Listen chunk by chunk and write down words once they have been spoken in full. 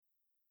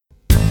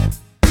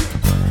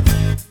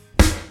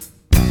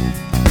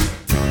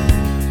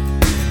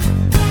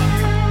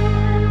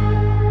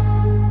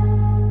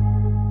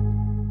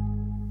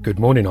Good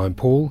morning, I'm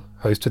Paul,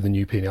 host of the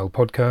New P&L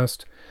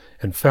podcast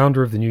and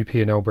founder of the New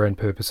P&L Brand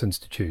Purpose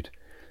Institute,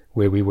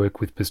 where we work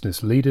with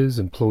business leaders,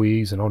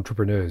 employees and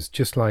entrepreneurs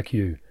just like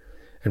you,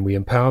 and we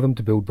empower them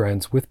to build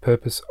brands with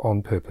purpose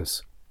on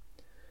purpose.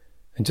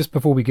 And just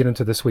before we get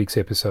into this week's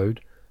episode,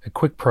 a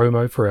quick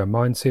promo for our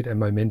Mindset and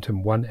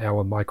Momentum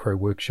 1-hour micro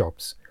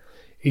workshops,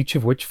 each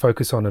of which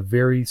focus on a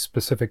very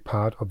specific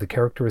part of the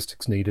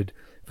characteristics needed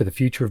for the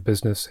future of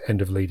business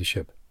and of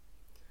leadership.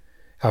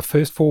 Our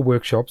first 4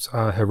 workshops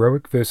are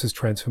Heroic versus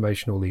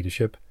Transformational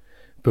Leadership,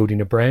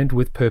 Building a Brand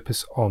with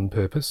Purpose on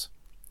Purpose,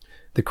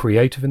 The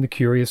Creative and the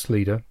Curious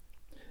Leader,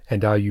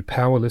 and Are You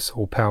Powerless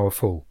or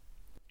Powerful?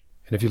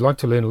 And if you'd like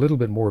to learn a little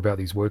bit more about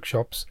these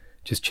workshops,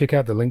 just check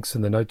out the links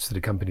in the notes that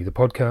accompany the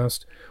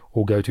podcast,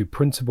 or go to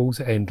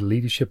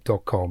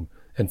principlesandleadership.com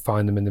and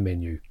find them in the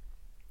menu.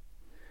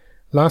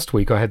 Last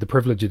week I had the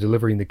privilege of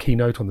delivering the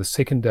keynote on the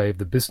second day of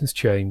the Business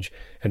Change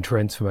and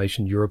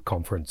Transformation Europe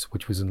Conference,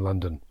 which was in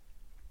London.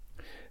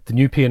 The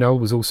New P&L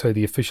was also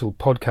the official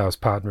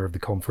podcast partner of the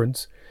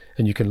conference,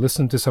 and you can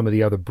listen to some of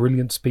the other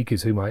brilliant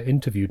speakers whom I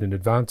interviewed in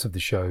advance of the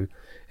show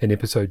in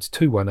episodes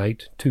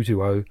 218,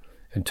 220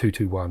 and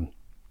 221.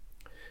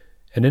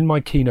 And in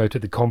my keynote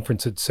at the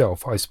conference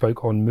itself, I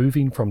spoke on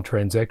moving from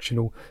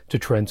transactional to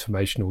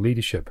transformational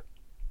leadership.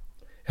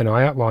 And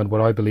I outlined what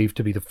I believe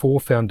to be the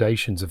 4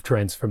 foundations of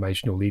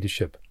transformational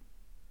leadership.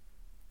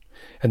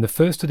 And the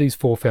first of these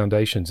 4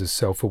 foundations is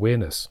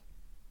self-awareness.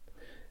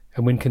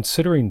 And when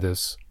considering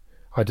this,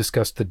 I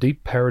discussed the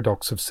deep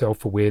paradox of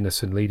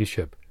self-awareness in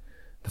leadership,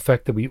 the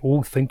fact that we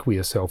all think we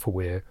are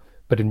self-aware,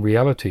 but in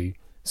reality,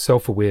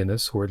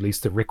 self-awareness, or at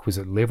least the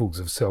requisite levels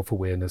of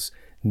self-awareness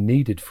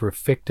needed for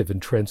effective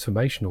and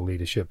transformational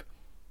leadership,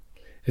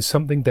 is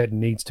something that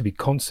needs to be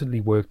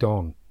constantly worked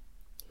on.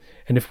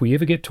 And if we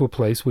ever get to a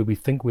place where we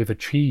think we've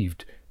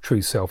achieved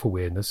true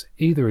self-awareness,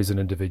 either as an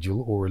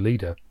individual or a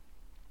leader,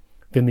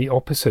 then the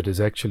opposite is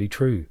actually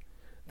true.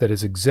 That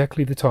is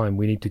exactly the time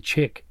we need to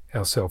check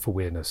our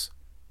self-awareness.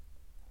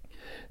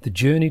 The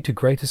journey to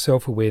greater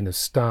self-awareness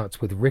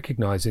starts with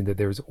recognizing that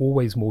there is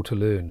always more to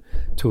learn,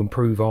 to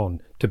improve on,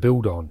 to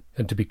build on,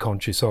 and to be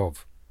conscious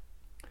of.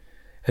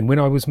 And when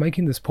I was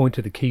making this point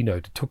at the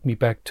keynote, it took me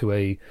back to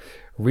a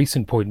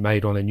recent point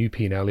made on a New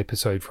P&L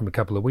episode from a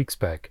couple of weeks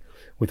back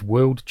with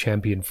world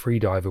champion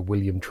freediver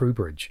William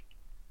Trubridge.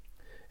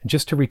 And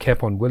just to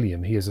recap on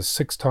William, he is a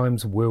 6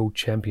 times world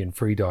champion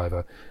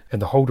freediver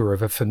and the holder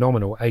of a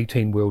phenomenal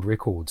 18 world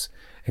records,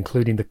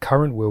 including the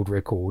current world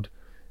record,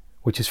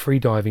 which is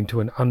freediving to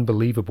an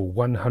unbelievable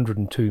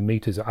 102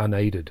 meters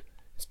unaided.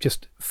 It's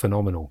just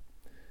phenomenal.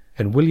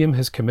 And William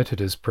has committed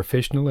his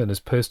professional and his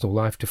personal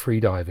life to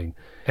freediving,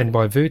 and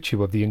by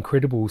virtue of the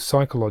incredible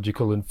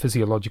psychological and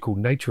physiological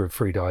nature of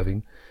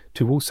freediving,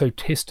 to also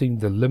testing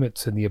the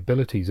limits and the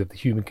abilities of the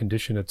human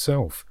condition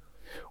itself.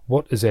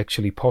 What is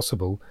actually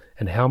possible,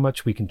 and how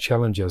much we can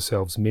challenge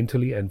ourselves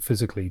mentally and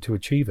physically to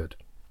achieve it.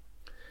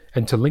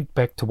 And to link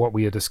back to what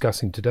we are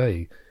discussing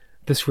today,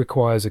 this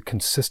requires a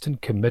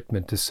consistent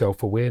commitment to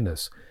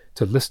self-awareness,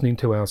 to listening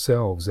to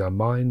ourselves, our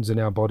minds and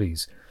our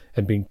bodies,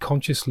 and being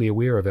consciously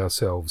aware of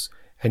ourselves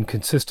and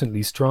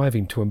consistently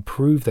striving to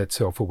improve that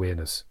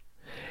self-awareness,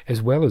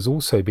 as well as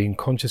also being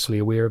consciously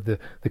aware of the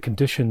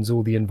conditions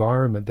or the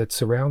environment that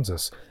surrounds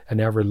us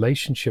and our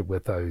relationship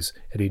with those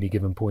at any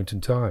given point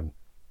in time.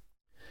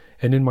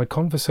 And in my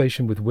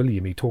conversation with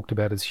William, he talked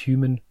about his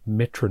human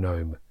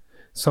metronome,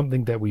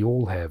 something that we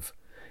all have,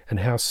 and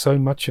how so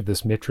much of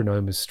this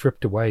metronome is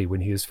stripped away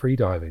when he is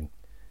freediving.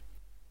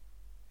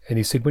 And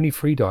he said when he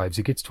freedives,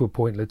 he gets to a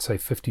point, let's say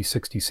 50,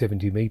 60,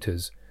 70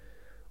 meters,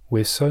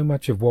 where so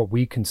much of what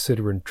we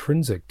consider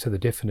intrinsic to the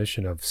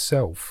definition of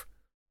self,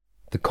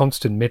 the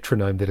constant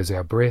metronome that is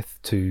our breath,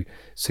 to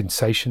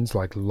sensations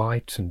like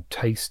light and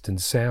taste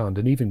and sound,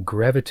 and even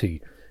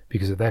gravity,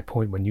 because at that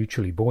point we're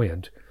neutrally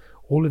buoyant,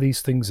 all of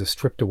these things are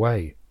stripped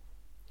away.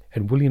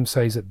 And William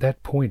says at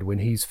that point, when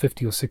he's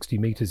 50 or 60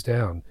 meters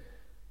down,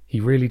 he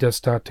really does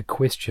start to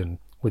question,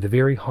 with a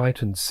very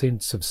heightened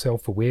sense of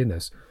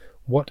self-awareness,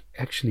 what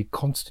actually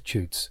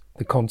constitutes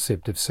the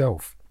concept of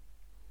self.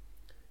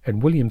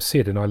 And William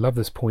said, and I love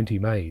this point he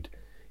made,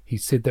 he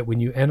said that when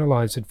you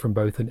analyze it from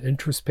both an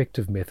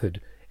introspective method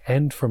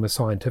and from a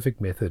scientific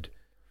method,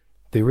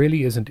 there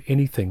really isn't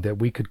anything that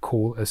we could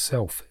call a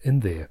self in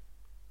there.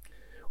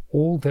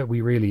 All that we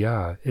really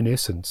are, in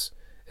essence,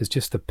 is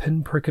just the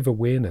pinprick of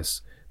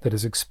awareness that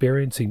is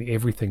experiencing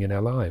everything in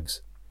our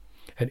lives.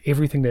 And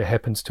everything that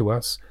happens to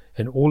us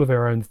and all of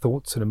our own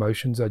thoughts and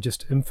emotions are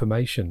just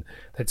information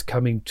that's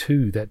coming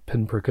to that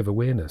pinprick of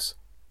awareness.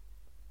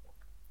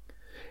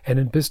 And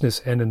in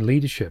business and in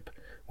leadership,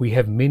 we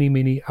have many,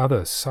 many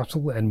other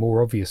subtle and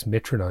more obvious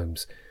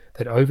metronomes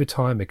that over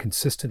time are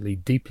consistently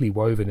deeply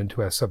woven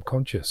into our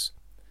subconscious.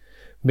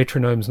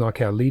 Metronomes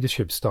like our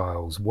leadership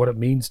styles, what it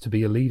means to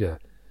be a leader,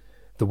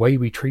 the way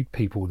we treat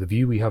people, the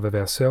view we have of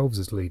ourselves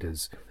as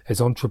leaders,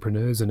 as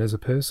entrepreneurs and as a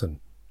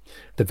person.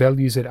 The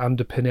values that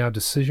underpin our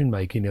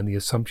decision-making and the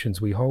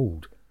assumptions we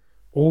hold.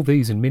 All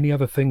these and many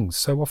other things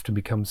so often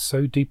become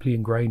so deeply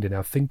ingrained in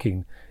our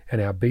thinking and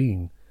our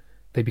being,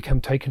 they become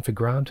taken for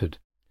granted.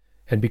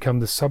 and become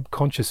the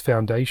subconscious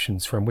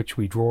foundations from which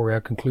we draw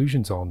our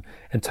conclusions on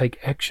and take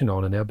action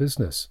on in our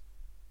business.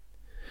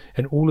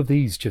 And all of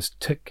these just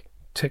tick,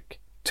 tick,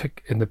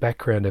 tick in the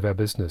background of our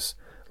business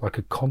like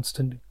a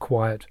constant,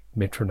 quiet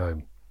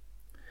metronome.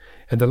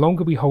 And the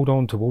longer we hold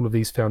on to all of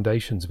these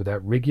foundations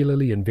without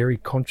regularly and very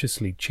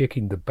consciously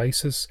checking the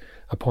basis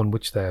upon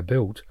which they are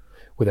built,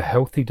 with a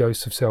healthy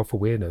dose of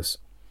self-awareness,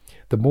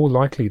 the more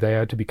likely they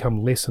are to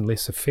become less and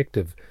less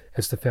effective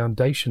as the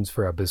foundations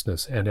for our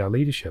business and our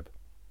leadership.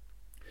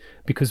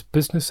 Because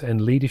business and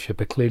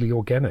leadership are clearly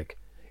organic.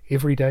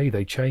 Every day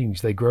they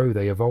change, they grow,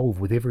 they evolve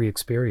with every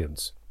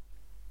experience.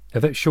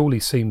 Now that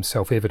surely seems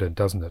self-evident,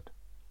 doesn't it?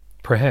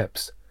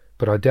 Perhaps,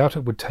 but I doubt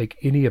it would take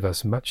any of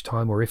us much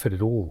time or effort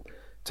at all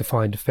to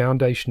find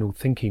foundational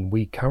thinking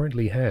we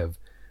currently have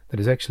that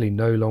is actually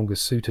no longer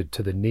suited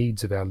to the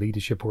needs of our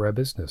leadership or our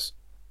business.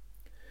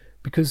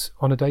 Because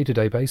on a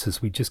day-to-day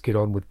basis we just get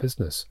on with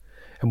business,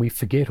 and we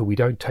forget or we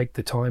don't take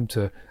the time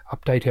to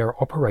update our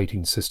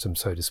operating system,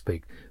 so to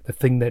speak, the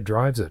thing that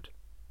drives it.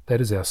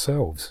 That is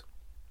ourselves.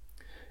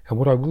 And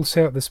what I will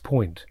say at this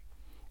point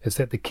is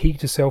that the key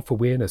to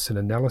self-awareness and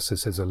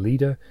analysis as a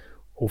leader,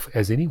 or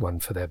as anyone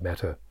for that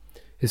matter,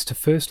 is to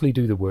firstly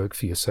do the work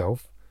for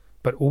yourself,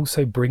 but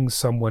also bring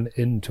someone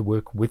in to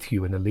work with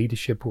you in a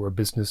leadership or a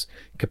business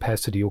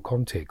capacity or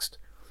context.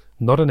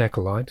 Not an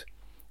acolyte,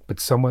 but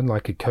someone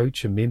like a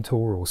coach, a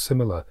mentor, or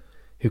similar,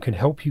 who can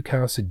help you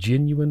cast a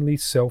genuinely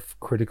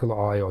self-critical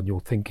eye on your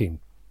thinking.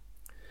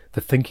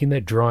 The thinking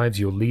that drives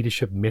your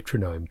leadership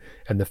metronome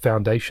and the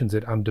foundations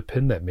that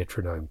underpin that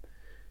metronome,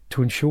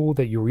 to ensure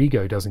that your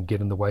ego doesn't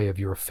get in the way of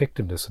your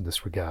effectiveness in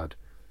this regard.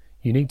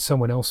 You need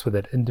someone else with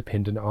that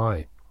independent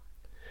eye.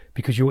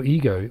 Because your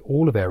ego,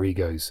 all of our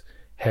egos,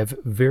 have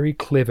very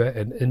clever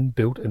and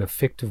inbuilt and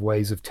effective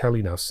ways of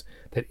telling us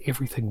that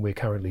everything we're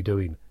currently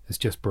doing is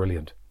just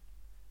brilliant.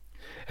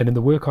 And in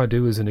the work I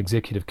do as an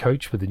executive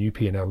coach with the New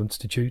P&L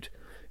Institute,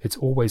 it's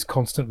always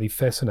constantly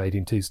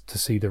fascinating to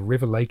see the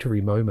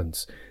revelatory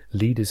moments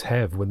leaders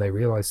have when they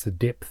realize the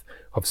depth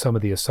of some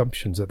of the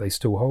assumptions that they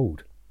still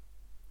hold.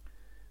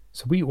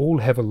 So we all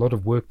have a lot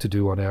of work to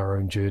do on our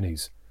own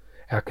journeys,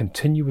 our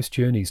continuous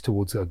journeys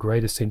towards a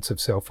greater sense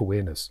of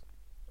self-awareness.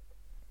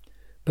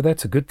 But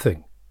that's a good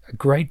thing, a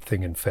great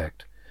thing in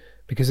fact,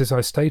 because as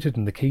I stated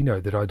in the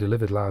keynote that I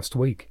delivered last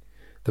week,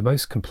 the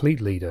most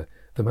complete leader,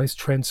 the most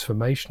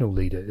transformational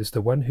leader is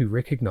the one who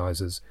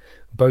recognizes,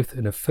 both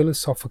in a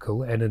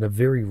philosophical and in a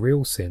very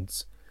real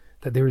sense,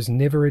 that there is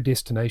never a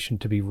destination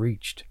to be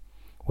reached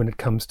when it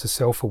comes to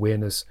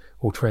self-awareness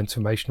or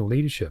transformational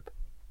leadership,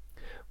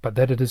 but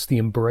that it is the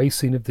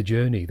embracing of the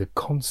journey, the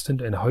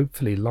constant and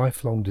hopefully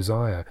lifelong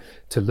desire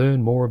to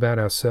learn more about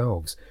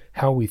ourselves,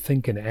 how we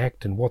think and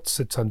act, and what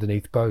sits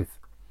underneath both,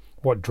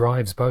 what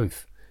drives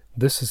both.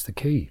 This is the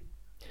key.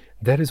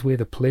 That is where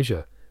the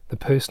pleasure, the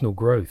personal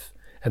growth,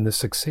 and the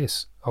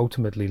success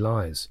ultimately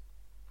lies.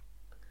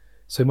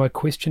 So my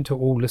question to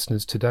all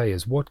listeners today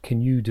is, what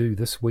can you do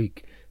this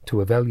week to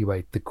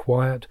evaluate the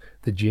quiet,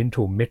 the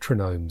gentle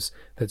metronomes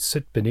that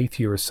sit beneath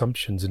your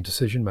assumptions and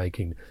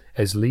decision-making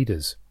as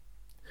leaders?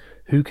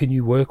 Who can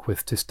you work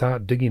with to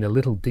start digging a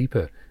little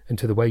deeper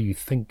into the way you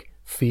think,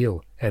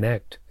 feel, and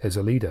act as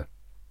a leader?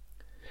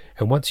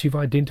 And once you've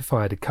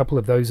identified a couple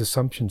of those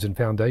assumptions and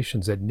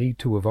foundations that need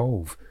to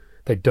evolve,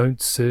 that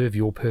don't serve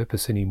your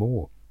purpose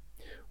anymore,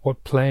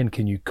 what plan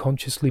can you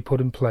consciously put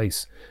in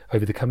place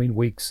over the coming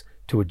weeks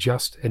to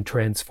adjust and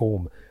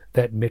transform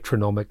that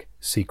metronomic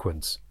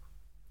sequence?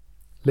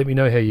 Let me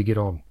know how you get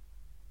on.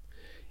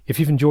 If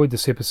you've enjoyed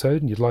this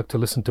episode and you'd like to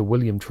listen to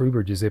William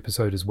Trubridge's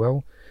episode as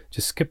well,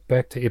 just skip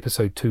back to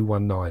episode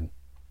 219.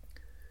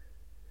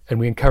 And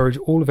we encourage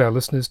all of our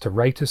listeners to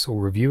rate us or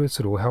review us.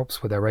 It all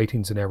helps with our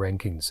ratings and our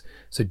rankings.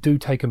 So do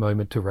take a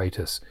moment to rate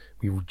us.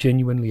 We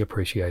genuinely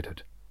appreciate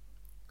it.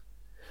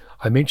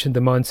 I mentioned the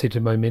Mindset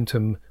and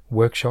Momentum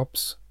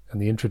workshops and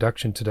the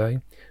introduction today.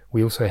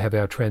 We also have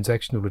our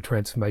transactional to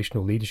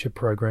transformational leadership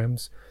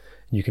programs.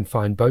 And you can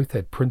find both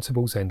at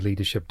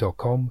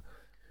principlesandleadership.com,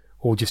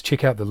 or just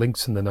check out the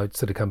links in the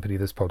notes that accompany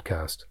this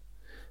podcast.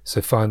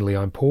 So finally,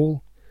 I'm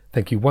Paul.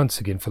 Thank you once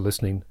again for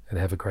listening, and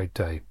have a great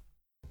day.